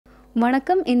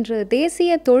வணக்கம். இன்று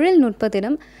தேசிய தொழில்நுட்ப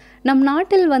தினம். நம்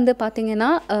நாட்டில் வந்து பார்த்தீங்கன்னா,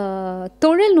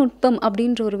 தொழில்நுட்பம்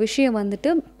அப்படின்ற ஒரு விஷயம்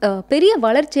வந்துட்டு பெரிய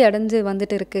வளர்ச்சி அடைஞ்சு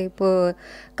வந்துட்டு இருக்கு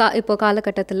இப்போ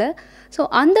காலகட்டத்தில. ஸோ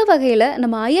அந்த வகையில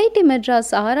நம்ம ஐஐடி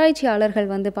மெட்ராஸ் ஆராய்ச்சியாளர்கள்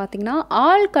வந்து பார்த்தீங்கன்னா,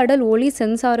 ஆழ்கடல் ஒளி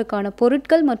சென்சாருக்கான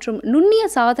பொருட்கள் மற்றும் நுண்ணிய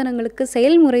சாதனங்களுக்கு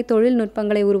செயல்முறை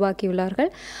தொழில்நுட்பங்களை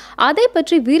உருவாக்கியுள்ளார்கள். அதை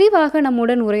பற்றி விரிவாக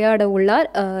நம்முடன் உரையாட உள்ளார்.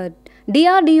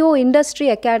 DRDO industry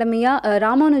academia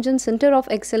Ramanujan centre of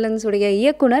excellence உடைய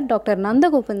இயக்குனர் டாக்டர்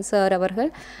நந்தகோபன் சார் அவர்கள்.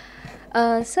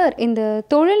 சார், இந்த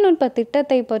தொழில்நுட்ப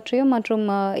திட்டத்தை பற்றியும் மற்றும்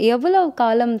எவ்வளவு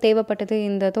காலம் தேவைப்பட்டது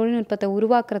இந்த தொழில்நுட்பத்தை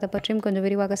உருவாக்குறத பற்றியும் கொஞ்சம்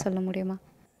விரிவாக சொல்ல முடியுமா?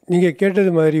 நீங்கள்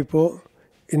கேட்டது மாதிரி இப்போது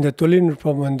இந்த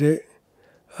தொழில்நுட்பம் வந்து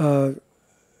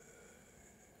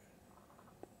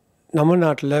நம்ம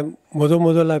நாட்டில்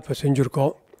முதல்ல இப்போ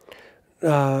செஞ்சுருக்கோம்.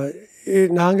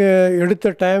 நாங்கள்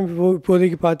எடுத்த டைம்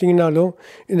இப்போதைக்கு பார்த்தீங்கன்னாலும்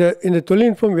இந்த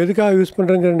தொழில்நுட்பம் எதுக்காக யூஸ்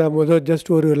பண்ணுறேங்கிற நான்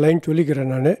ஜஸ்ட் ஒரு லைன்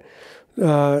சொல்லிக்கிறேன்.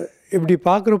 நான் இப்படி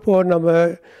பார்க்குறப்போ நம்ம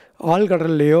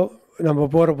ஆழ்கடல்லையோ நம்ம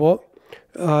போகிறப்போ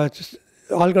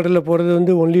ஆழ்கடலில் போகிறது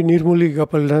வந்து ஒன்லி நீர்மூழ்கி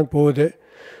கப்பல் தான் போகுது.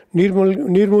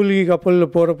 நீர்மூழ்கி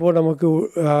கப்பலில் போகிறப்போ நமக்கு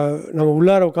நம்ம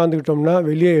உள்ளார உட்காந்துக்கிட்டோம்னா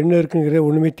வெளியே என்ன இருக்குங்கிறது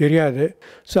ஒன்றுமே தெரியாது.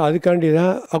 ஸோ அதுக்காண்டி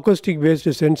தான் அக்கோஸ்டிக்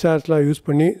பேஸ்டு சென்சார்ஸ்லாம் யூஸ்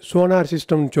பண்ணி சோனார்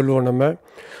சிஸ்டம்னு சொல்லுவோம் நம்ம.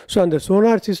 ஸோ அந்த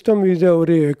சோனார் சிஸ்டம் இது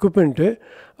ஒரு எக்யூப்மெண்ட்டு.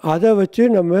 அதை வச்சு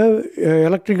நம்ம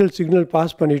எலக்ட்ரிக்கல் சிக்னல்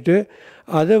பாஸ் பண்ணிவிட்டு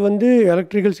அதை வந்து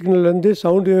எலக்ட்ரிக்கல் சிக்னல்லேருந்து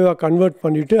சவுண்ட் வேவாக கன்வெர்ட்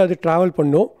பண்ணிவிட்டு அது ட்ராவல்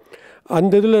பண்ணும்.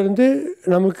 அந்த இதிலேருந்து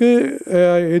நமக்கு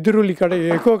எதிரொலி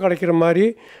எக்கோ கிடைக்கிற மாதிரி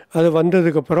அது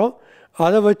வந்ததுக்கப்புறம்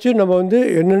அதை வச்சு நம்ம வந்து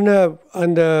என்னென்ன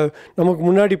அந்த நமக்கு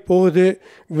முன்னாடி போகுது,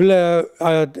 இல்லை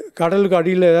கடலுக்கு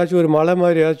அடியில் ஏதாச்சும் ஒரு மலை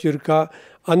மாதிரி ஏதாச்சும் இருக்கா,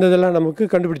 அந்த இதெல்லாம் நமக்கு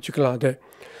கண்டுபிடிச்சிக்கலாம் அது.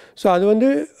 ஸோ அது வந்து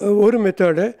ஒரு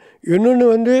மெத்தடு. இன்னொன்று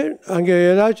வந்து அங்கே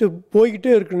ஏதாச்சும்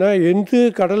போய்கிட்டே இருக்குன்னா எந்த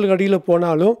கடலுக்கு அடியில்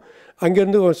போனாலும்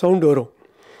அங்கேருந்து ஒரு சவுண்டு வரும்.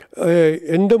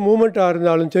 எந்த மூமெண்ட்டாக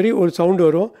இருந்தாலும் சரி ஒரு சவுண்டு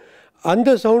வரும். அந்த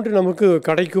சவுண்டு நமக்கு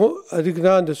கிடைக்கும். அதுக்கு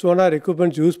தான் அந்த சோனார்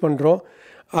எக்யூப்மெண்ட்ஸ் யூஸ் பண்ணுறோம்.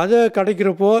 அதை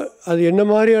கிடைக்கிறப்போ அது என்ன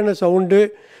மாதிரியான சவுண்டு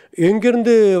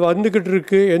எங்கேருந்து வந்துக்கிட்டு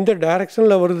இருக்குது, எந்த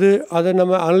டைரெக்ஷனில் வருது, அதை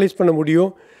நம்ம அனலைஸ் பண்ண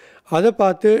முடியும். அதை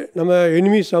பார்த்து நம்ம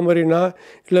எனிமி சம்மரினா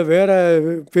இல்லை வேறு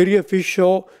பெரிய ஃபிஷ்ஷோ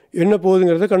என்ன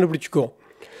போகுதுங்கிறத கண்டுபிடிச்சிக்குவோம்.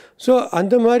 ஸோ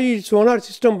அந்த மாதிரி சோனார்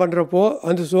சிஸ்டம் பண்ணுறப்போ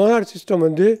அந்த சோனார் சிஸ்டம்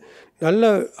வந்து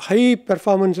நல்ல ஹை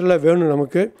பெர்ஃபார்மன்ஸில் வேணும்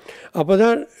நமக்கு. அப்போ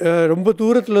தான் ரொம்ப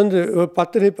தூரத்துலேருந்து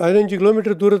 10-15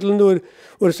 கிலோமீட்டர் தூரத்துலேருந்து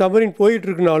ஒரு சம்மரின்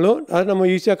போயிட்டுருக்குனாலும் அதை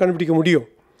நம்ம ஈஸியாக கண்டுபிடிக்க முடியும்.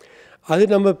 அது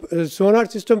நம்ம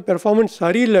சோனார் சிஸ்டம் பெர்ஃபார்மன்ஸ்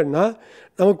சரியில்லைன்னா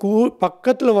நமக்கு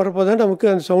பக்கத்தில் வரப்போ தான் நமக்கு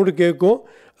அந்த சவுண்டு கேட்கும்.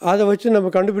 அதை வச்சு நம்ம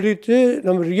கண்டுபிடித்து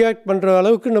நம்ம ரியாக்ட் பண்ணுற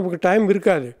அளவுக்கு நமக்கு டைம்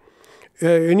இருக்காது.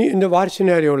 இந்த வார்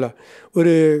சினாரியோவில்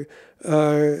ஒரு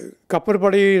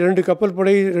கப்பற்படை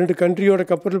 2 கண்ட்ரியோட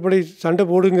கப்பல் படை சண்டை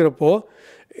போடுங்கிறப்போ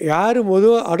யார்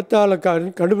அடுத்த ஆளை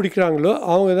கண்டுபிடிக்கிறாங்களோ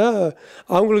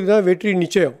அவங்களுக்கு தான் வெற்றி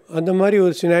நிச்சயம். அந்த மாதிரி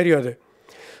ஒரு சினாரியோ அது.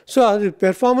 ஸோ அது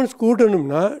பெர்ஃபார்மன்ஸ்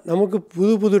கூட்டணும்னா நமக்கு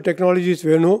புது டெக்னாலஜிஸ்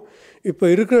வேணும். இப்போ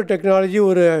இருக்கிற டெக்னாலஜி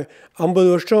ஒரு 50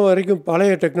 வருஷம் வரைக்கும்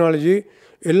பழைய டெக்னாலஜி.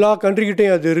 எல்லா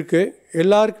கண்ட்ரிக்கிட்டையும் அது இருக்குது.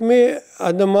 எல்லாருக்குமே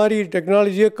அந்த மாதிரி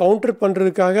டெக்னாலஜியை கவுண்டர்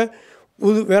பண்ணுறதுக்காக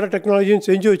வேறு டெக்னாலஜியும்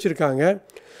செஞ்சு வச்சுருக்காங்க.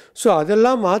 ஸோ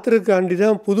அதெல்லாம் மாற்றுறதுக்காண்டி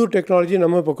தான் புது டெக்னாலஜி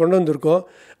நம்ம இப்போ கொண்டு வந்திருக்கோம்.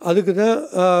 அதுக்கு தான்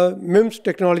மெம்ஸ்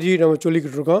டெக்னாலஜி நம்ம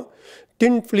சொல்லிக்கிட்டு இருக்கோம்.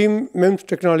 தின் ஃபிலிம் மெம்ஸ்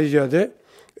டெக்னாலஜி அது.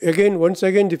 ஒன்ஸ்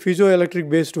அகெயின் தி ஃபிசியோ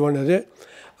எலக்ட்ரிக் பேஸ்டு ஒன்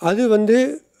அது வந்து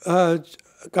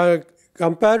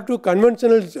compare to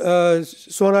conventional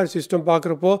sonar system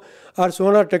பார்க்குறப்போ ஆர்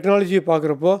சோனார் டெக்னாலஜியை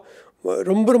பார்க்குறப்போ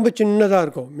ரொம்ப சின்னதாக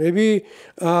இருக்கும். மேபி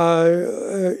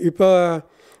இப்போ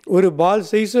ஒரு பால்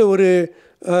சைஸு ஒரு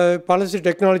பழசு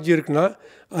டெக்னாலஜி இருக்குன்னா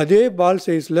அதே பால்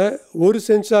சைஸில் ஒரு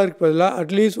சென்சாருக்கு பதிலாக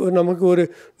அட்லீஸ்ட் நமக்கு ஒரு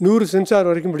 100 சென்சார்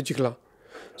வரைக்கும் பிடிச்சிக்கலாம்.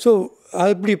 ஸோ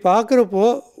அப்படி பார்க்குறப்போ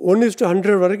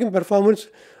 1:100 வரைக்கும் பெர்ஃபார்மன்ஸ்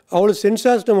அவ்வளோ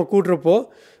சென்சார்ஸ் நம்ம கூட்டுறப்போ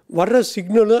வர்ற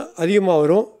சிக்னலும் அதிகமாக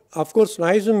வரும். அஃப்கோர்ஸ்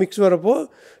நாய்ஸும் மிக்ஸ் வரப்போ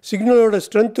சிக்னலோட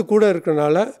ஸ்ட்ரென்த்து கூட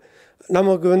இருக்கிறனால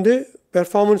நமக்கு வந்து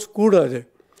பெர்ஃபார்மன்ஸ் கூடாது.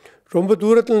 ரொம்ப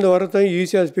தூரத்துலேருந்து வரத்தையும்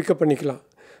ஈஸியாக பிக்கப் பண்ணிக்கலாம்.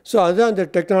 ஸோ அதுதான் அந்த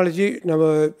டெக்னாலஜி. நம்ம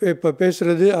இப்போ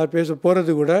பேசுகிறது அது பேச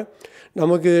போகிறது கூட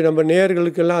நமக்கு நம்ம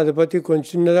நேயர்களுக்கெல்லாம் அதை பற்றி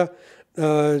கொஞ்சம் சின்னதாக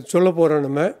சொல்ல போகிறோம்.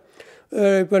 நம்ம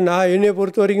இப்போ என்னை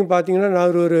பொறுத்த வரைக்கும் பார்த்திங்கன்னா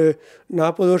நான் ஒரு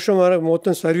 40 வருஷம் வர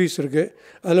மொத்தம் சர்வீஸ் இருக்குது.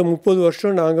 அதில் 30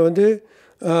 வருஷம் நாங்கள் வந்து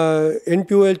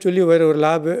NPOL சொல்லி வேறு ஒரு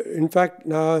லேபு. இன்ஃபேக்ட்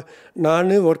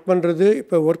நான் ஒர்க் பண்ணுறது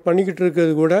இப்போ ஒர்க் பண்ணிக்கிட்டு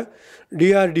இருக்கிறது கூட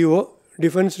DRDO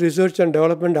defence research and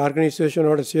development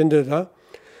ஆர்கனைசேஷனோட சேர்ந்தது தான்.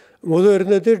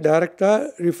 இருந்தது டைரெக்டாக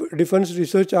டிஃபென்ஸ்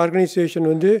ரிசர்ச் ஆர்கனைசேஷன்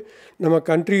வந்து நம்ம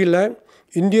கண்ட்ரியில்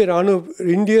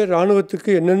இந்திய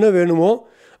இராணுவத்துக்கு என்னென்ன வேணுமோ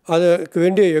அதுக்கு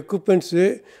வேண்டிய எக்யூப்மெண்ட்ஸு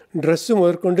ட்ரெஸ்ஸு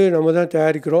முதற்கொண்டு நம்ம தான்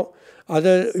தயாரிக்கிறோம்.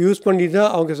 அதை யூஸ் பண்ணி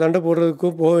தான் அவங்க சண்டை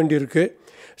போடுறதுக்கும் போக வேண்டியிருக்கு.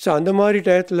 ஸோ அந்த மாதிரி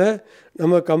டயத்தில்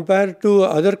நம்ம compare to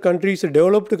other countries,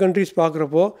 developed countries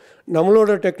பார்க்குறப்போ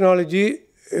நம்மளோட டெக்னாலஜி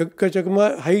எக்கச்சக்கமாக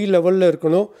ஹை லெவலில்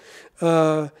இருக்கணும்.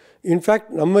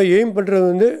 இன்ஃபேக்ட் நம்ம எய்ம் பண்ணுறது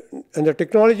வந்து அந்த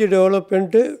டெக்னாலஜி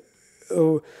டெவலப்மெண்ட்டு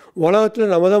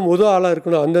உலகத்தில் நம்ம தான் முதல் ஆளாக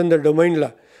இருக்கணும் அந்தந்த டொமைனில்.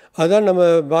 அதுதான் நம்ம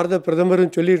பாரத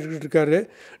பிரதமரும் சொல்லிட்டு இருக்காரு.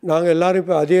 நாங்கள் எல்லோரும்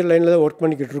இப்போ அதே லைனில் தான் ஒர்க்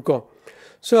பண்ணிக்கிட்டு இருக்கோம்.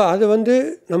 ஸோ அதை வந்து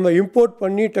நம்ம இம்போர்ட்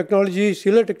பண்ணி டெக்னாலஜி,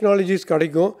 சில டெக்னாலஜிஸ்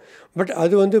கிடைக்கும், பட்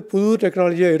அது வந்து புது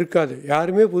டெக்னாலஜியாக இருக்காது.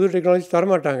 யாருமே புது டெக்னாலஜி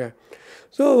தரமாட்டாங்க.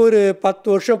 ஸோ ஒரு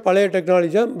 10 வருஷம் பழைய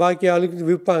டெக்னாலஜியாக பாக்கி ஆளுக்கு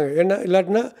விற்பாங்க. ஏன்னா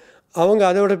இல்லாட்டினா அவங்க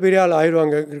அதை விட பெரிய ஆள்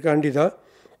ஆயிடுவாங்கக்காண்டி தான்.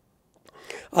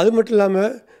 அது மட்டும்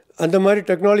இல்லாமல் அந்த மாதிரி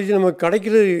டெக்னாலஜி நமக்கு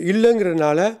கிடைக்கிறது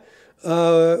இல்லைங்கிறதுனால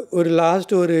ஒரு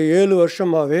லாஸ்ட் ஒரு 7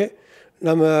 வருஷமாகவே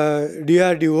நம்ம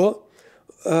DRDO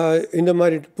இந்த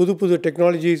மாதிரி புது புது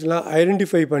டெக்னாலஜிஸ்லாம்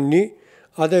ஐடென்டிஃபை பண்ணி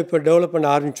அதை இப்போ டெவலப் பண்ண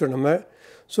ஆரம்பித்தோம் நம்ம.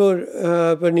 ஸோ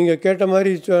இப்போ நீங்கள் கேட்ட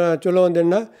மாதிரி சொல்ல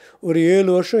வந்தேன்னா ஒரு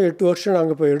 7 வருஷம் 8 வருஷம்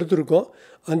நாங்கள் இப்போ எடுத்திருக்கோம்.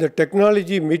 அந்த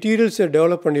டெக்னாலஜி மெட்டீரியல்ஸை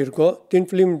டெவலப் பண்ணியிருக்கோம், தின்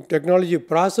ஃபிலிம் டெக்னாலஜி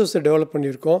ப்ராசஸை டெவலப்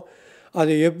பண்ணியிருக்கோம்.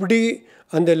 அதை எப்படி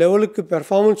அந்த லெவலுக்கு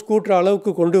பெர்ஃபார்மன்ஸ் கூட்டுற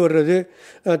அளவுக்கு கொண்டு வர்றது.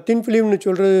 தின் ஃபிலிம்னு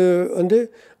சொல்கிறது வந்து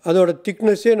அதோட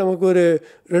திக்னஸ்ஸே நமக்கு ஒரு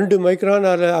 2 மைக்ரான்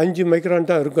அதில் 5 மைக்ரான்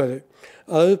தான் இருக்கும்.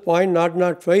 அதாவது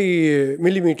 0.005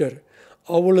 மில்லிமீட்டர்.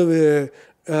 அவ்வளவு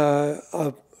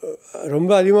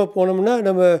ரொம்ப அதிகமாக போனோம்னா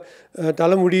நம்ம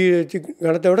தலைமுடி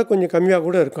கணத்தை விட கொஞ்சம் கம்மியாக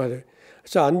கூட இருக்கும் அது.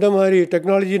 ஸோ அந்த மாதிரி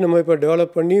டெக்னாலஜி நம்ம இப்போ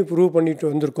டெவலப் பண்ணி ப்ரூவ் பண்ணிட்டு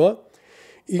வந்திருக்கோம்.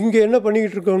 இங்கே என்ன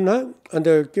பண்ணிக்கிட்டு இருக்கோம்னா அந்த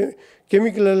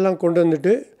கெமிக்கலெல்லாம் கொண்டு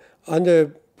வந்துட்டு அந்த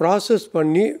ப்ராசஸ்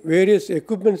பண்ணி வேரியஸ்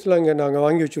எக்யூப்மெண்ட்ஸ்லாம் இங்கே நாங்கள்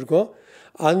வாங்கி வச்சுருக்கோம்.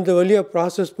 அந்த வழியாக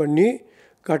ப்ராசஸ் பண்ணி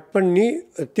கட் பண்ணி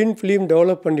தின் ஃபிலிம்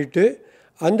டெவலப் பண்ணிவிட்டு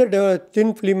அந்த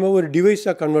தின் ஃபிலிமை ஒரு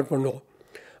டிவைஸாக கன்வெர்ட் பண்ணுவோம்.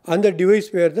 அந்த டிவைஸ்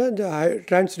பேர் தான் இந்த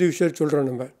டிரான்ஸ்டியூசர் சொல்கிறோம்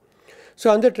நம்ம. ஸோ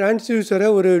அந்த டிரான்ஸ்டியூசரை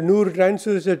ஒரு 100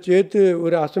 டிரான்ஸ்டியூசர் சேர்த்து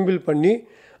ஒரு அசம்பிள் பண்ணி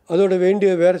அதோட வேண்டிய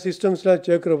வேறு சிஸ்டம்ஸ்லாம்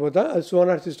சேர்க்குறப்போ தான் அது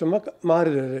சோனார் சிஸ்டமாக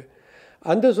மாறுது. அது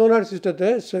அந்த சோனார் சிஸ்டத்தை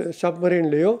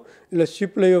சப்மரீன்லேயோ இல்லை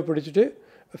ஷிப்லேயோ பிடிச்சிட்டு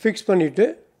ஃபிக்ஸ் பண்ணிவிட்டு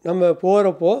நம்ம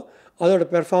போகிறப்போ அதோட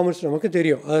பெர்ஃபார்மன்ஸ் நமக்கு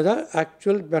தெரியும். அதுதான்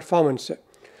ஆக்சுவல் பெர்ஃபார்மன்ஸு.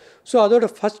 ஸோ அதோட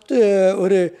ஃபஸ்ட்டு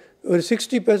ஒரு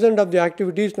 60% ஆஃப் தி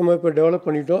ஆக்டிவிட்டீஸ் நம்ம இப்போ டெவலப்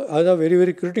பண்ணிட்டோம். அதுதான் வெரி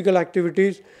வெரி கிரிட்டிக்கல்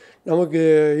ஆக்டிவிட்டீஸ். நமக்கு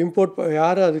இம்போர்ட்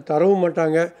யாரும் அது தரவும்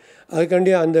மாட்டாங்க.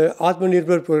 அதுக்காண்டி அந்த ஆத்ம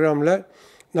நிர்பர் ப்ரோக்ராமில்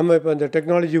நம்ம இப்போ அந்த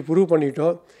டெக்னாலஜி ப்ரூவ்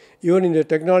பண்ணிட்டோம். ஈவன் இந்த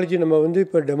டெக்னாலஜி நம்ம வந்து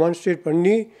இப்போ டெமான்ஸ்ட்ரேட்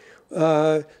பண்ணி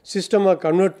சிஸ்டமாக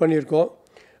கன்வெர்ட் பண்ணியிருக்கோம்.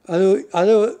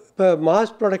 அதை இப்போ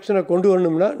மாஸ் ப்ரொடக்ஷனை கொண்டு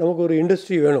வரணும்னா நமக்கு ஒரு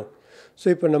இண்டஸ்ட்ரி வேணும். ஸோ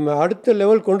இப்போ நம்ம அடுத்த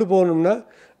லெவல் கொண்டு போகணும்னா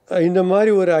இந்த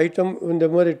மாதிரி ஒரு ஐட்டம், இந்த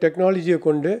மாதிரி டெக்னாலஜியை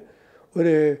கொண்டு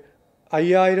ஒரு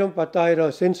 5000-10,000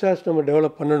 சென்சார்ஸ் நம்ம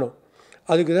டெவலப் பண்ணணும்.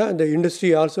 அதுக்கு தான் அந்த இண்டஸ்ட்ரி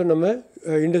ஆல்சோ நம்ம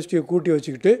இண்டஸ்ட்ரியை கூட்டி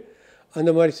வச்சுக்கிட்டு அந்த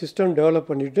மாதிரி சிஸ்டம் டெவலப்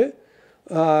பண்ணிவிட்டு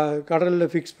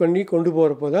கடலில் ஃபிக்ஸ் பண்ணி கொண்டு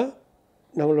போகிறப்போ தான்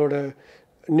நம்மளோட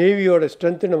நேவியோட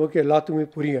ஸ்ட்ரென்த்து நமக்கு எல்லாத்துக்குமே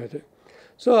புரியாது.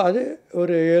 ஸோ அது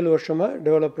ஒரு 7 வருஷமாக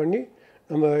டெவலப் பண்ணி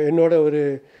நம்ம என்னோட ஒரு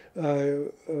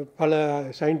பல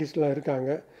சயின்டிஸ்ட்லாம் இருக்காங்க,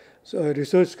 ஸோ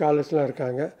ரிசர்ச் ஸ்காலர்ஸ்லாம்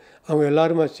இருக்காங்க. அவங்க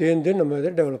எல்லாருமா சேர்ந்து நம்ம இதை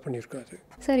டெவலப் பண்ணியிருக்கோம். அது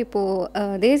சார்,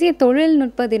 இப்போது தேசிய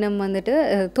தொழில்நுட்ப தினம் வந்துட்டு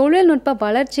தொழில்நுட்ப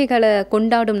வளர்ச்சிகளை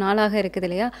கொண்டாடும் நாளாக இருக்குது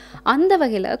இல்லையா? அந்த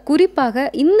வகையில் குறிப்பாக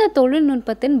இந்த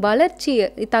தொழில்நுட்பத்தின் வளர்ச்சி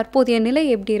தற்போதைய நிலை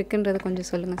எப்படி இருக்குன்றது கொஞ்சம்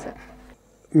சொல்லுங்கள் சார்.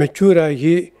 மெச்சூர்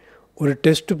ஆகி ஒரு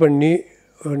டெஸ்ட் பண்ணி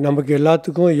நமக்கு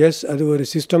எல்லாத்துக்கும் அது ஒரு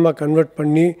சிஸ்டமாக கன்வெர்ட்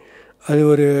பண்ணி அது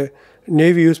ஒரு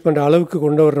நேவி யூஸ் பண்ணுற அளவுக்கு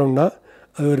கொண்டு வர்றோம்னா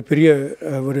அது ஒரு பெரிய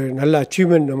ஒரு நல்ல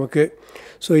அச்சீவ்மெண்ட் நமக்கு.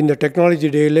 ஸோ இந்த டெக்னாலஜி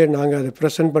டேயில் நாங்கள் அதை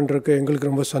ப்ரெசென்ட் பண்ணுறதுக்கு எங்களுக்கு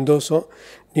ரொம்ப சந்தோஷம்.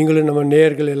 நீங்களும் நம்ம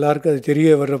நேயர்கள் எல்லாருக்கும் அது தெரிய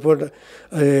வர்றப்போ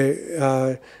அது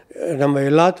நம்ம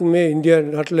எல்லாத்துக்குமே இந்தியா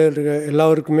நாட்டில் இருக்க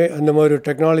எல்லாருக்குமே அந்த மாதிரி ஒரு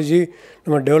டெக்னாலஜி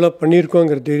நம்ம டெவலப்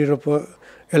பண்ணியிருக்கோங்கிறது தெரிகிறப்போ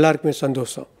எல்லாருக்குமே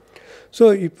சந்தோஷம். ஸோ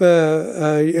இப்போ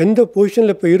எந்த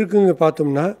பொசிஷனில் இப்போ இருக்குங்க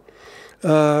பார்த்தோம்னா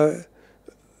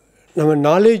நம்ம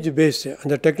நாலேஜ் பேஸ்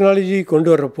அந்த டெக்னாலஜி கொண்டு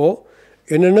வர்றப்போ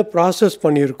என்னென்ன ப்ராசஸ்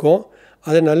பண்ணியிருக்கோம்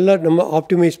அதை நல்லா நம்ம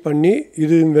ஆப்டிமைஸ் பண்ணி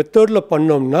இது மெத்தடில்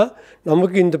பண்ணோம்னா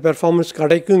நமக்கு இந்த பெர்ஃபார்மன்ஸ்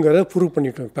கிடைக்குங்கிறத ப்ரூவ்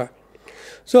பண்ணிட்டோம் இப்போ.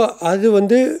 ஸோ அது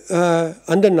வந்து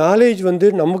அந்த நாலேஜ் வந்து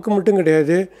நமக்கு மட்டும்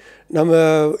கிடையாது, நம்ம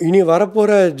இனி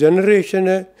வரப்போகிற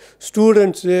ஜெனரேஷனு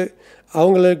ஸ்டூடெண்ட்ஸு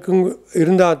அவங்களுக்கு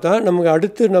இருந்தால் தான் நமக்கு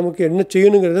அடுத்து நமக்கு என்ன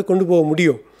செய்யணுங்கிறத கொண்டு போக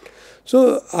முடியும். ஸோ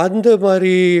அந்த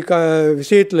மாதிரி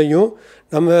விஷயத்துலையும்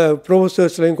நம்ம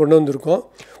ப்ரொஃபஸர்ஸ்லையும் கொண்டு வந்திருக்கோம்.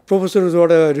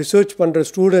 ப்ரொஃபஸர்ஸோட ரிசர்ச் பண்ணுற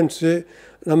ஸ்டூடெண்ட்ஸு,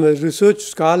 நம்ம ரிசர்ச்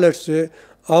ஸ்காலர்ஸு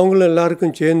அவங்களும்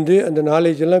எல்லாருக்கும் சேர்ந்து அந்த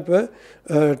நாலேஜெல்லாம் இப்போ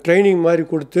ட்ரைனிங் மாதிரி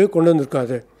கொடுத்து கொண்டு வந்திருக்கோம்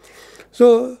அது. ஸோ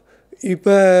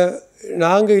இப்போ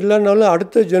நாங்கள் இல்லைனாலும்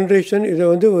அடுத்த ஜென்ரேஷன் இதை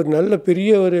வந்து ஒரு நல்ல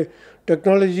பெரிய ஒரு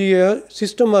டெக்னாலஜியை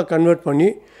சிஸ்டமாக கன்வெர்ட் பண்ணி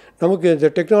நமக்கு இந்த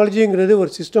டெக்னாலஜிங்கிறது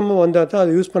ஒரு சிஸ்டமாக வந்தால் தான்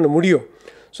அதை யூஸ் பண்ண முடியும்.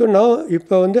 ஸோ நான்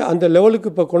இப்போ வந்து அந்த லெவலுக்கு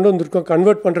இப்போ கொண்டு வந்திருக்கோம்,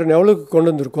 கன்வெர்ட் பண்ணுற லெவலுக்கு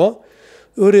கொண்டு வந்திருக்கோம்.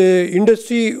 ஒரு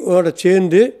இண்டஸ்ட்ரியோட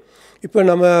சேர்ந்து இப்போ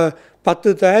நம்ம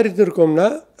 10 தயாரித்திருக்கோம்னா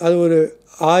அது ஒரு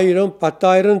 1000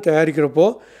 10,000 தயாரிக்கிறப்போ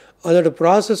அதோட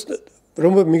ப்ராசஸ்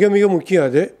ரொம்ப மிக மிக முக்கியம்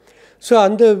அது. ஸோ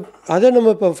அதை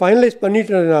நம்ம இப்போ ஃபைனலைஸ்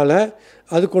பண்ணிட்டதுனால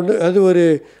அது ஒரு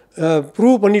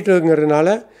ப்ரூவ் பண்ணிட்டதுங்கிறதுனால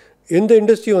எந்த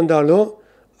இண்டஸ்ட்ரி வந்தாலும்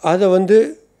அதை வந்து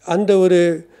அந்த ஒரு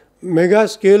மெகா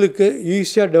ஸ்கேலுக்கு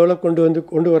ஈஸியாக டெவலப்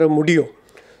கொண்டு வர முடியும்.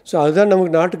 ஸோ அதுதான்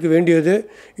நமக்கு நாட்டுக்கு வேண்டியது.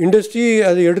 இண்டஸ்ட்ரி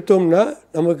அதை எடுத்தோம்னா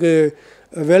நமக்கு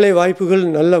வேலை வாய்ப்புகள்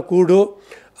நல்லா கூடும்.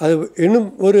 அது இன்னும்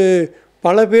ஒரு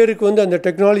பல பேருக்கு வந்து அந்த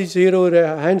டெக்னாலஜி செய்கிற ஒரு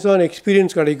ஹேண்ட்ஸ் ஆன்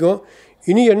எக்ஸ்பீரியன்ஸ் கிடைக்கும்.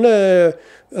 இனி என்ன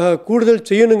கூடுதல்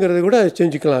செய்யணுங்கிறத கூட அதை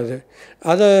செஞ்சுக்கலாம்.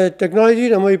 அதை டெக்னாலஜி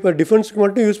நம்ம இப்போ டிஃபென்ஸுக்கு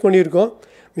மட்டும் யூஸ் பண்ணியிருக்கோம்.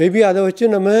 மேபி அதை வச்சு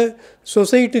நம்ம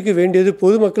சொசைட்டிக்கு வேண்டியது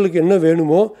பொதுமக்களுக்கு என்ன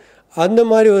வேணுமோ அந்த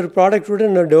மாதிரி ஒரு ப்ராடக்ட்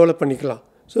நம்ம டெவலப் பண்ணிக்கலாம்.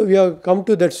 So we have come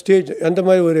to that stage. அந்த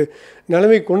மாதிரி ஒரு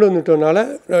நிலைமைக்கு கொண்டு வந்துட்டோம்னால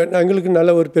எங்களுக்கு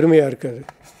நல்ல ஒரு பெருமையாக இருக்குது.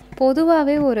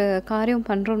 பொதுவாகவே ஒரு காரியம்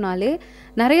பண்ணுறோம்னாலே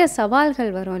நிறைய சவால்கள்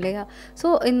வரும் இல்லையா? ஸோ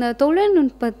இந்த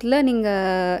தொழில்நுட்பத்தில்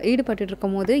நீங்கள் ஈடுபட்டு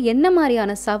இருக்கும் போது என்ன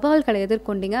மாதிரியான சவால்களை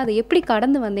எதிர்கொண்டீங்க, அதை எப்படி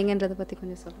கடந்து வந்தீங்கன்றதை பற்றி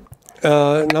கொஞ்சம்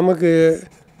சொல்லுங்கள். நமக்கு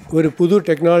ஒரு புது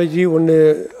டெக்னாலஜி ஒன்று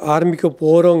ஆரம்பிக்க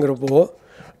போகிறோங்கிறப்போ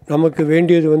நமக்கு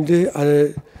வேண்டியது வந்து அதை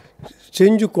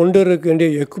செஞ்சு கொண்டு வரதுக்கு வேண்டிய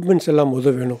எக்யூப்மெண்ட்ஸ் எல்லாம்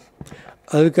வேணும்.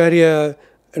 அதுக்காரிய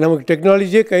நமக்கு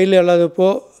டெக்னாலஜியே கையில் இல்லாதப்போ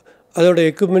அதோட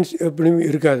எக்யூப்மெண்ட்ஸ் எப்படியும்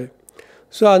இருக்காது.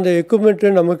 ஸோ அந்த எக்யூப்மெண்ட்டை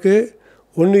நமக்கு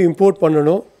ஒன்று இம்போர்ட்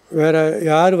பண்ணணும். வேறு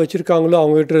யார் வச்சுருக்காங்களோ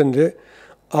அவங்ககிட்டருந்து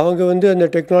அவங்க வந்து அந்த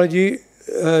டெக்னாலஜி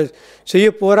செய்ய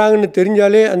போகிறாங்கன்னு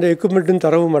தெரிஞ்சாலே அந்த எக்யூப்மெண்ட்டுன்னு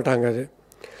தரவும் மாட்டாங்க அது.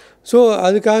 ஸோ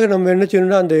அதுக்காக நம்ம என்ன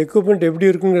செய்யணும்னா அந்த எக்யூப்மெண்ட் எப்படி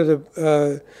இருக்குங்கிறத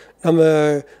நம்ம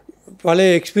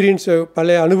பழைய எக்ஸ்பீரியன்ஸை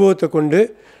பழைய அனுபவத்தை கொண்டு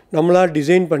நம்மளாக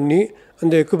டிசைன் பண்ணி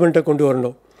அந்த எக்யூப்மெண்ட்டை கொண்டு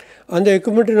வரணும். அந்த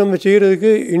எக்யூப்மெண்ட்டை நம்ம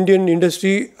செய்கிறதுக்கு இந்தியன்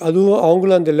இண்டஸ்ட்ரி அதுவும்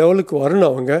அவங்களும் அந்த லெவலுக்கு வரணும்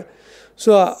அவங்க.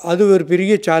 ஸோ அது ஒரு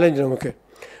பெரிய சேலஞ்ச் நமக்கு.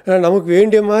 நமக்கு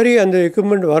வேண்டிய மாதிரி அந்த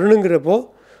எக்யூப்மெண்ட் வரணுங்கிறப்போ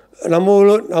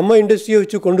நம்ம இண்டஸ்ட்ரியை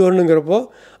வச்சு கொண்டு வரணுங்கிறப்போ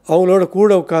அவங்களோட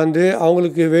கூட உட்காந்து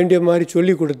அவங்களுக்கு வேண்டிய மாதிரி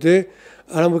சொல்லி கொடுத்து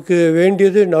நமக்கு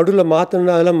வேண்டியது நடுவில்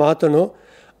மாற்றணும்னா அதெல்லாம் மாற்றணும்.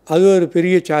 அது ஒரு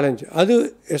பெரிய சேலஞ்ச். அது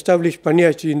எஸ்டாப்ளிஷ்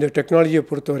பண்ணியாச்சு இந்த டெக்னாலஜியை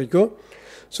பொறுத்த வரைக்கும்.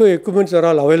 So equipments are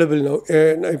all available now.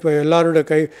 இப்போ எல்லாரோட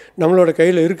நம்மளோட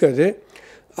கையில் இருக்குது.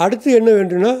 அடுத்து என்ன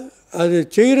வேண்டும்னா அது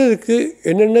செய்கிறதுக்கு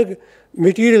என்னென்ன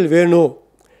மெட்டீரியல் வேணும்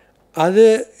அதை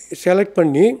செலக்ட்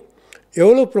பண்ணி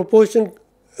எவ்வளோ ப்ரொப்போர்ஷன்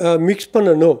மிக்ஸ்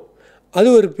பண்ணணும். அது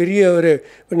ஒரு பெரிய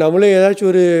இப்போ நம்மளே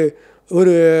ஏதாச்சும்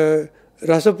ஒரு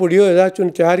ரசப்பொடியோ ஏதாச்சும்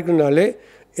ஒன்று தயாரிக்கணுனாலே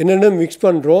என்னென்ன மிக்ஸ்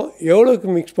பண்ணுறோம், எவ்வளோக்கு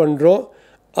மிக்ஸ் பண்ணுறோம்,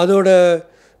 அதோட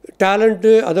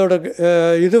டேலண்ட்டு அதோட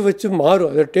இதை வச்சு மாறும்,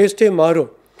 அதோட டேஸ்ட்டே மாறும்.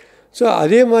 ஸோ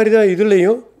அதே மாதிரி தான்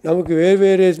இதுலேயும் நமக்கு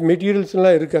வேறு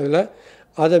மெட்டீரியல்ஸ்லாம் இருக்குது. அதில்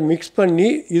அதை மிக்ஸ் பண்ணி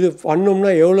இது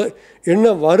பண்ணோம்னா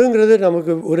என்ன வருங்கிறது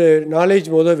நமக்கு ஒரு நாலேஜ்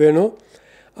வேணும்.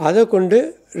 அதை கொண்டு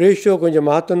ரேஷியோ கொஞ்சம்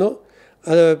மாற்றணும்.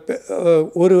 அதை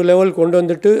ஒரு லெவல் கொண்டு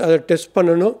வந்துட்டு அதை டெஸ்ட்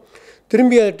பண்ணணும்.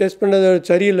 திரும்பி அதை டெஸ்ட் பண்ணது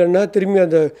சரியில்லைன்னா திரும்பி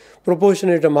அந்த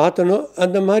ப்ரொபோர்ஷனேட்டை மாற்றணும்.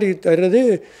 அந்த மாதிரி தர்றது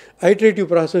ஐட்ரேட்டிவ்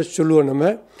ப்ராசஸ் சொல்லுவோம்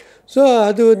நம்ம. ஸோ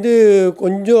அது வந்து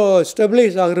கொஞ்சம்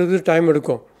ஸ்டெபிளைஸ் ஆகிறது டைம்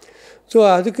எடுக்கும். ஸோ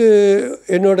அதுக்கு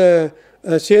என்னோட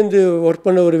சேர்ந்து ஒர்க்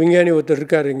பண்ண ஒரு விஞ்ஞானி ஒருத்தர்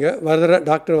இருக்கார் இங்கே,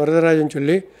 டாக்டர் வரதராஜன்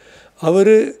சொல்லி.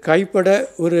 அவர் கைப்பட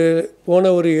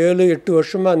போன ஒரு 7-8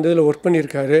 வருஷமாக அந்த இதில் ஒர்க்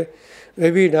பண்ணியிருக்காரு.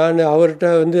 மேபி நான் அவர்கிட்ட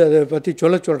வந்து அதை பற்றி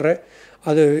சொல்கிறேன்.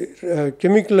 அது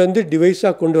கெமிக்கல்லேருந்து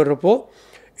டிவைஸாக கொண்டு வர்றப்போ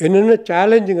என்னென்ன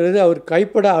சேலஞ்சுங்கிறது அவர்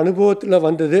கைப்பட அனுபவத்தில்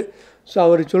வந்தது. ஸோ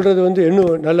அவர் சொல்கிறது வந்து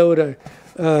இன்னும் நல்ல ஒரு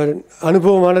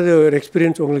அனுபவமானது ஒரு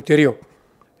எக்ஸ்பீரியன்ஸ் உங்களுக்கு தெரியும்.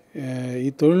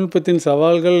 இத்தொழில்நுட்பத்தின்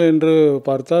சவால்கள் என்று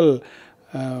பார்த்தால்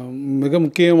மிக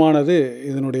முக்கியமானது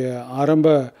இதனுடைய ஆரம்ப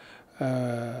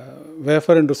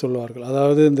வேஃபர் என்று சொல்வார்கள்.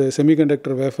 அதாவது இந்த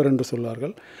செமிகண்டக்டர் வேஃபர் என்று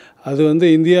சொல்வார்கள். அது வந்து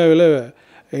இந்தியாவில்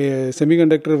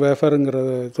செமிகண்டக்டர் வேஃபருங்கிற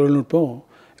தொழில்நுட்பம்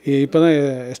இப்போ தான்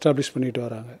எஸ்டாப்ளிஷ் பண்ணிட்டு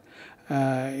வராங்க.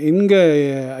 இங்கே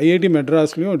ஐஐடி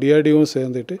மெட்ராஸ்லேயும் டிஆர்டியும்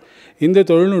சேர்ந்துட்டு இந்த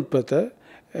தொழில்நுட்பத்தை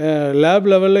லேப்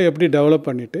லெவலில் எப்படி டெவலப்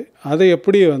பண்ணிவிட்டு அதை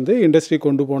எப்படி வந்து இண்டஸ்ட்ரி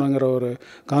கொண்டு போகணுங்கிற ஒரு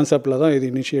கான்செப்டில் தான் இது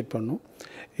இனிஷியேட் பண்ணும்.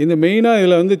 இந்த மெயினாக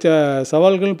இதில் வந்து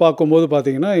சவால்கள் பார்க்கும்போது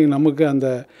பார்த்திங்கன்னா நமக்கு அந்த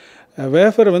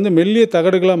வேஃபரை வந்து மெல்லிய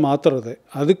தகடுகளாக மாற்றுறது,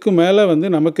 அதுக்கு மேலே வந்து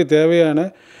நமக்கு தேவையான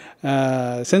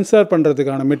சென்சார்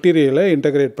பண்ணுறதுக்கான மெட்டீரியலை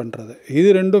இன்டகிரேட் பண்ணுறது, இது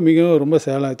ரெண்டும் மிகவும் ரொம்ப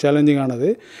சேலஞ்சிங்கானது.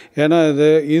 ஏன்னா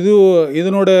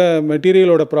இதனோட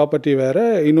மெட்டீரியலோட ப்ராப்பர்ட்டி வேறு,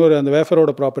 இன்னொரு அந்த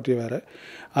வேஃபரோட ப்ராப்பர்ட்டி வேறு.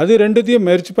 அது ரெண்டுத்தையும்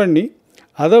மெர்ஜ் பண்ணி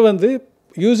அதை வந்து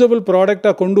யூஸபிள்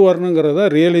ப்ராடக்டாக கொண்டு வரணுங்கிறது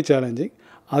தான் ரியலி சேலஞ்சிங்.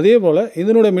 அதே போல்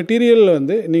இதனோட மெட்டீரியலில்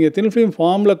வந்து நீங்கள் தின் ஃபிலிம்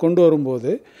ஃபார்மில் கொண்டு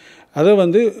வரும்போது அதை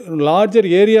வந்து லார்ஜர்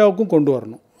ஏரியாவுக்கும் கொண்டு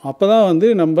வரணும். அப்போ தான் வந்து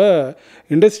நம்ம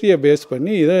இண்டஸ்ட்ரியை பேஸ்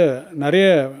பண்ணி இதை நிறைய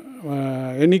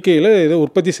எண்ணிக்கையில் இதை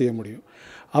உற்பத்தி செய்ய முடியும்.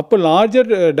 அப்போ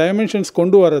லார்ஜர் டைமென்ஷன்ஸ்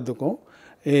கொண்டு வர்றதுக்கும்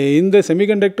இந்த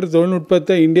செமிகண்டக்டர்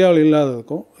தொழில்நுட்பத்தை இந்தியாவில்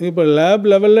இல்லாததுக்கும் இப்போ லேப்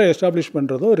லெவலில் எஸ்டாப்ளிஷ்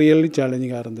பண்ணுறதும் ரியலி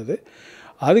சேலஞ்சிங்காக இருந்தது.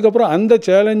 அதுக்கப்புறம் அந்த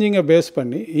சேலஞ்சிங்கை பேஸ்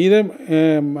பண்ணி இதை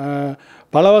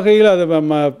பல வகையில் அதை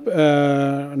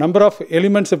நம்பர் ஆஃப்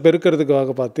எலிமெண்ட்ஸை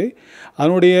பெருக்கிறதுக்காக பார்த்து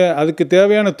அதுக்கு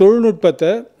தேவையான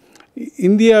தொழில்நுட்பத்தை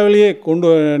இந்தியாவிலேயே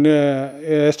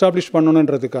எஸ்டாப்ளிஷ்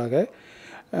பண்ணணுன்றதுக்காக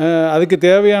அதுக்கு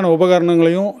தேவையான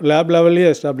உபகரணங்களையும் லேப்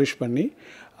லெவல்லையே எஸ்டாப்ளிஷ் பண்ணி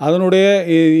அதனுடைய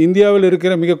இந்தியாவில்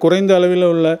இருக்கிற மிக குறைந்த அளவில்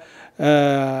உள்ள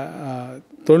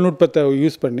தொழில்நுட்பத்தை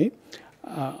யூஸ் பண்ணி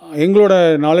எங்களோட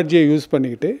நாலேஜை யூஸ்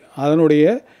பண்ணிக்கிட்டு அதனுடைய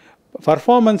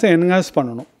பர்ஃபார்மன்ஸை என்ஹான்ஸ்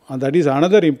பண்ணணும். That is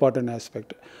another important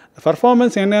aspect.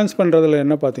 Performance enhance பண்ணுறதுல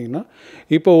என்ன பார்த்திங்கன்னா,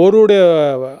 இப்போ ஒருடைய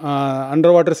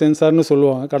அண்டர் வாட்டர் சென்சார்னு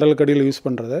சொல்லுவாங்க, கடலுக்கடியில் யூஸ்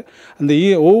பண்ணுறது. அந்த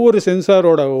ஒவ்வொரு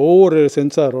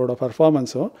சென்சாரோட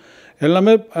பர்ஃபார்மன்ஸும்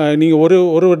எல்லாமே நீங்கள்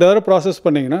ஒரு தடவை ப்ராசஸ்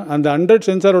பண்ணிங்கன்னா அந்த 100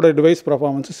 சென்சாரோட டிவைஸ்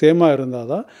பர்ஃபார்மன்ஸும் சேமாக இருந்தால்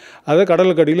தான் அதை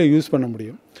கடலுக்கடியில் யூஸ் பண்ண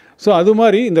முடியும். ஸோ அது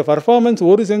மாதிரி இந்த பர்ஃபார்மன்ஸ்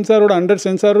ஒரு சென்சாரோட 100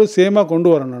 சென்சாரும் சேமாக கொண்டு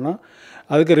வரணும்னா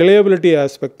அதுக்கு ரிலையபிலிட்டி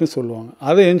ஆஸ்பெக்ட்னு சொல்லுவாங்க.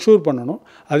 அதை என்ஷூர் பண்ணணும்.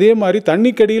 அதே மாதிரி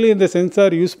தண்ணிக்கடியில் இந்த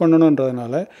சென்சார் யூஸ்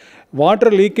பண்ணணுன்றதுனால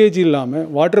வாட்டர் லீக்கேஜ் இல்லாமல்,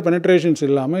 வாட்டர் பெனட்ரேஷன்ஸ்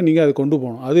இல்லாமல் நீங்கள் அதை கொண்டு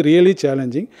போகணும். அது ரியலி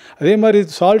சேலஞ்சிங். அதே மாதிரி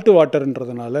சால்ட்டு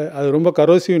வாட்டர்ன்றதுனால அது ரொம்ப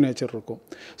கரோசிவ் நேச்சர் இருக்கும்.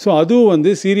 ஸோ அதுவும்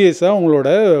வந்து சீரியஸாக உங்களோட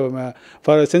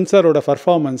சென்சாரோட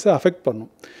பர்ஃபார்மன்ஸை அஃபெக்ட்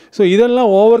பண்ணும். ஸோ இதெல்லாம்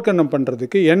ஓவர் கம்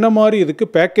பண்ணுறதுக்கு என்ன மாதிரி இதுக்கு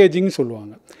பேக்கேஜிங்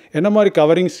சொல்லுவாங்க, என்ன மாதிரி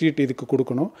கவரிங் ஷீட் இதுக்கு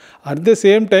கொடுக்கணும். அட் த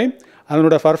சேம் டைம்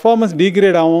அதனோட பர்ஃபார்மன்ஸ்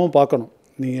டீக்ரேட் ஆகாமல் பார்க்கணும்.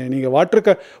 நீங்கள்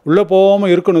வாட்டருக்கு உள்ளே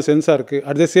போகாமல் இருக்கணும் சென்சாருக்கு.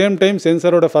 அட் த சேம் டைம்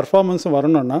சென்சாரோட பர்ஃபார்மன்ஸும்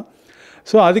வரணும்னா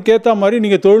ஸோ அதுக்கேற்ற மாதிரி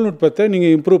நீங்கள் தொழில்நுட்பத்தை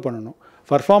நீங்கள் இம்ப்ரூவ் பண்ணணும்.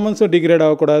 பர்ஃபார்மன்ஸும் டிகிரேட்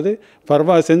ஆகக்கூடாது,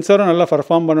 சென்சாரும் நல்லா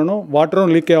பர்ஃபார்ம் பண்ணணும்,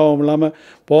 வாட்டரும் லீக்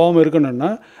போகாமல்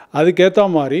இருக்கணும்னா அதுக்கேற்ற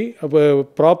மாதிரி இப்போ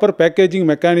proper packaging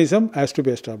mechanism has to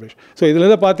be establish. So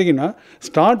இதில் தான் பார்த்தீங்கன்னா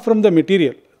start from the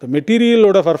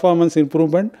மெட்டீரியலோட performance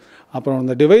improvement, அப்புறம்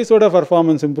இந்த டிவைஸோட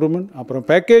பர்ஃபார்மன்ஸ் இம்ப்ரூவ்மெண்ட், அப்புறம்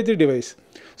பேக்கேஜ் டிவைஸ்.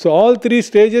 ஸோ ஆல் 3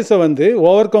 ஸ்டேஜஸை வந்து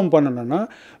ஓவர் கம் பண்ணணும்னா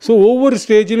ஸோ ஒவ்வொரு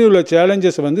ஸ்டேஜ்லேயும் உள்ள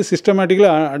சேலஞ்சஸை வந்து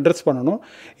சிஸ்டமேட்டிக்கலாக அட்ரஸ் பண்ணணும்.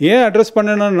 ஏன் அட்ரஸ்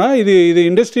பண்ணணும்னா இது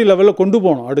இண்டஸ்ட்ரி லெவலில் கொண்டு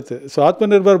போகணும் அடுத்து. ஸோ ஆத்ம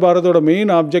நிர்பர் பாரதோட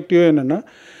மெயின் ஆப்ஜெக்டிவ் என்னென்னா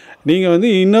நீங்கள் வந்து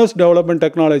இன்ஹவுஸ் டெவலப்மெண்ட்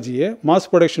டெக்னாலஜியை மாஸ்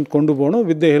ப்ரொடக்ஷன் கொண்டு போகணும்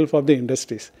with the help of the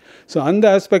industries. So அந்த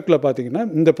ஆஸ்பெக்டில் பார்த்தீங்கன்னா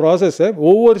இந்த ப்ராசஸை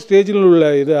ஒவ்வொரு ஸ்டேஜில் உள்ள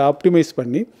இதை ஆப்டிமைஸ்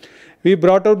பண்ணி we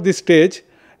brought out this stage.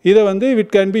 இதை வந்து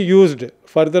இட் கேன் பி யூஸ்டு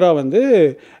ஃபர்தராக வந்து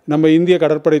நம்ம இந்திய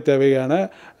கடற்படை தேவையான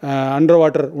அண்டர்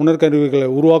வாட்டர் உணர்கருவிகளை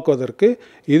உருவாக்குவதற்கு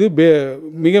இது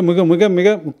மிக மிக மிக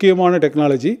மிக முக்கியமான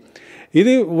டெக்னாலஜி.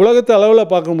 இது உலகத்து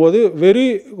அளவில் பார்க்கும்போது ஒரு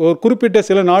குறிப்பிட்ட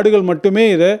சில நாடுகள் மட்டுமே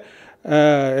இதை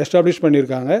எஸ்டாப்ளிஷ்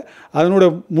பண்ணியிருக்காங்க. அதனோட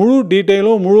முழு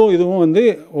டீட்டெயிலும் இதுவும் வந்து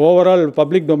ஓவரால்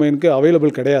பப்ளிக் டொமைனுக்கு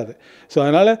அவைலபிள் கிடையாது. ஸோ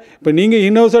அதனால் இப்போ நீங்கள்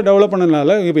இன்ஹவுஸாக டெவலப்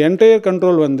பண்ணதுனால இப்போ என்டையர்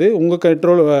கண்ட்ரோல் வந்து உங்கள்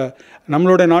கண்ட்ரோல்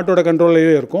நம்மளோட நாட்டோட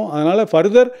கண்ட்ரோல்லையே இருக்கும். அதனால்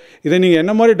ஃபர்தர் இதை நீங்கள்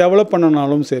என்ன மாதிரி டெவலப்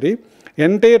பண்ணனாலும் சரி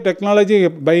entire technology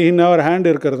by in our hand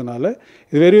இருக்கிறதுனால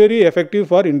இது very very effective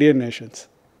for Indian Nations.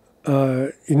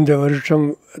 இந்த வருஷம்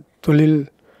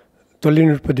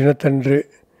தொழில்நுட்ப தினத்தன்று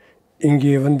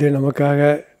இங்கே வந்து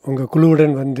நமக்காக உங்கள்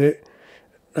குழுவுடன் வந்து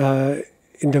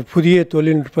இந்த புதிய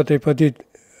தொழில்நுட்பத்தை பற்றி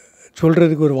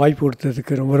சொல்கிறதுக்கு ஒரு வாய்ப்பு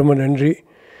கொடுத்ததுக்கு ரொம்ப ரொம்ப நன்றி.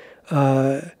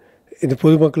 இந்த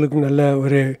பொதுமக்களுக்கும் நல்ல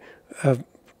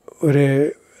ஒரு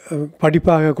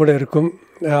படிப்பாக கூட இருக்கும்,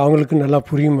 அவங்களுக்கு நல்லா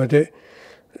புரியும். அது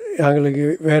எங்களுக்கு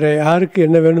வேறு யாருக்கு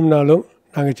என்ன வேணும்னாலும்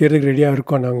நாங்கள் செய்கிறதுக்கு ரெடியாக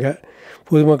இருக்கோம். நாங்கள்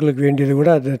பொதுமக்களுக்கு வேண்டியது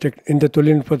கூட இந்த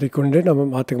தொழில்நுட்பத்தை கொண்டு நம்ம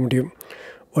மாற்றிக்க முடியும்.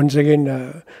 ஒன்ஸ் அகெயின்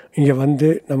இங்கே வந்து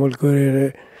நம்மளுக்கு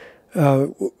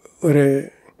ஒரு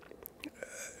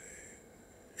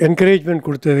என்கரேஜ்மெண்ட்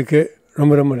கொடுத்ததுக்கு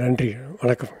ரொம்ப ரொம்ப நன்றி.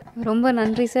 வணக்கம். ரொம்ப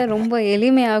நன்றி சார். ரொம்ப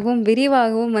எளிமையாகவும்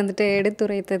விரிவாகவும் வந்துட்டு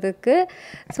எடுத்துரைத்ததுக்கு.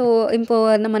 ஸோ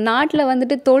இப்போது நம்ம நாட்டில்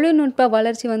வந்துட்டு தொழில்நுட்ப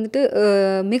வளர்ச்சி வந்துட்டு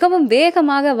மிகவும்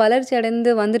வேகமாக வளர்ச்சி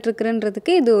அடைந்து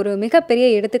வந்துட்டுருக்குன்றதுக்கு இது ஒரு மிகப்பெரிய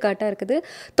எடுத்துக்காட்டாக இருக்குது.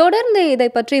 தொடர்ந்து இதை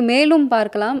பற்றி மேலும்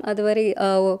பார்க்கலாம். அதுவரை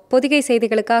பொதிகை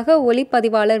செய்திகளுக்காக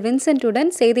ஒளிப்பதிவாளர்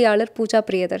வின்சென்ட்டுடன் செய்தியாளர் பூஜா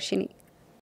பிரியதர்ஷினி.